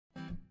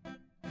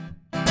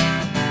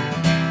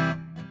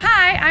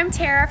I'm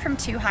Tara from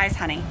Two Highs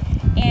Honey,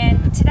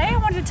 and today I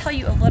wanted to tell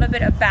you a little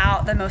bit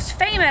about the most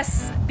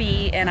famous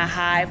bee in a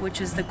hive,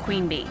 which is the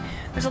queen bee.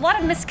 There's a lot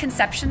of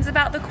misconceptions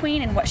about the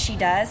queen and what she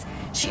does.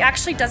 She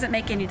actually doesn't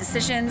make any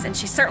decisions, and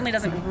she certainly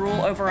doesn't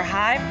rule over a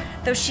hive,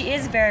 though she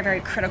is very,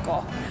 very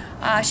critical.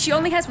 She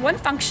only has one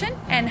function,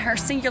 and her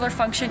singular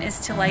function is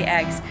to lay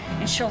eggs,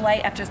 and she'll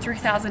lay up to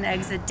 3,000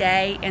 eggs a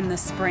day in the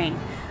spring.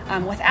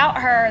 Without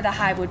her, the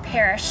hive would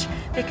perish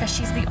because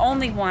she's the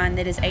only one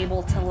that is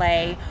able to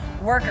lay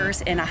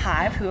workers in a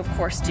hive, who of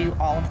course do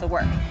all of the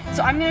work.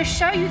 So I'm going to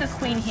show you the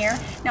queen here.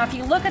 Now if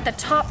you look at the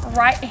top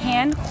right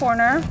hand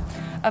corner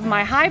of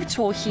my hive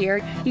tool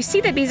here, you see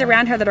the bees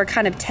around her that are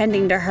kind of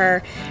tending to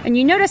her, and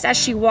you notice as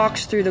she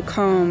walks through the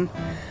comb,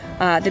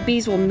 the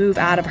bees will move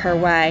out of her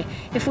way.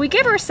 If we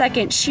give her a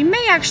second, she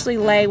may actually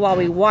lay while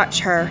we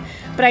watch her,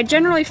 but I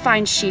generally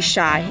find she's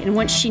shy, and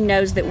once she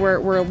knows that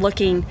we're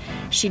looking,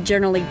 she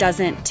generally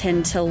doesn't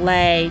tend to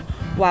lay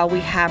while we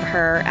have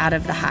her out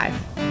of the hive.